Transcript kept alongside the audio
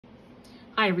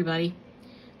Hi, everybody.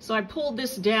 So I pulled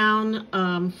this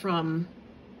down from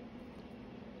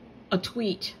a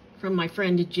tweet from my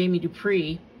friend Jamie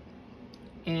Dupree,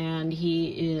 and he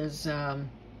is,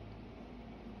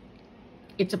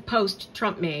 it's a post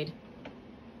Trump made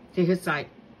to his site.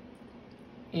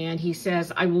 And he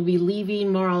says, I will be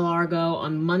leaving Mar-a-Lago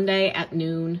on Monday at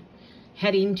noon,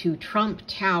 heading to Trump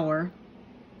Tower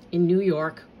in New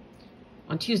York.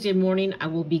 On Tuesday morning, I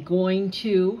will be going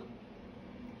to,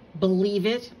 believe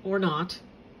it or not,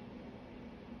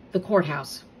 the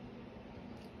courthouse.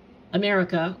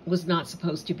 America was not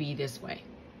supposed to be this way.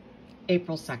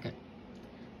 April 2nd.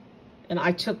 And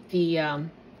I took the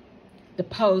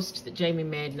post that Jamie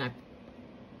made and I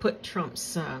put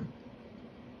Trump's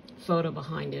photo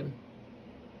behind him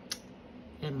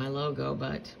and my logo,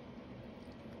 but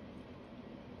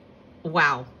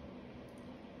wow.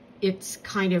 It's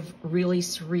kind of really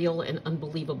surreal and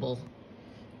unbelievable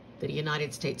that a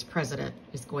United States president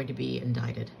is going to be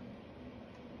indicted.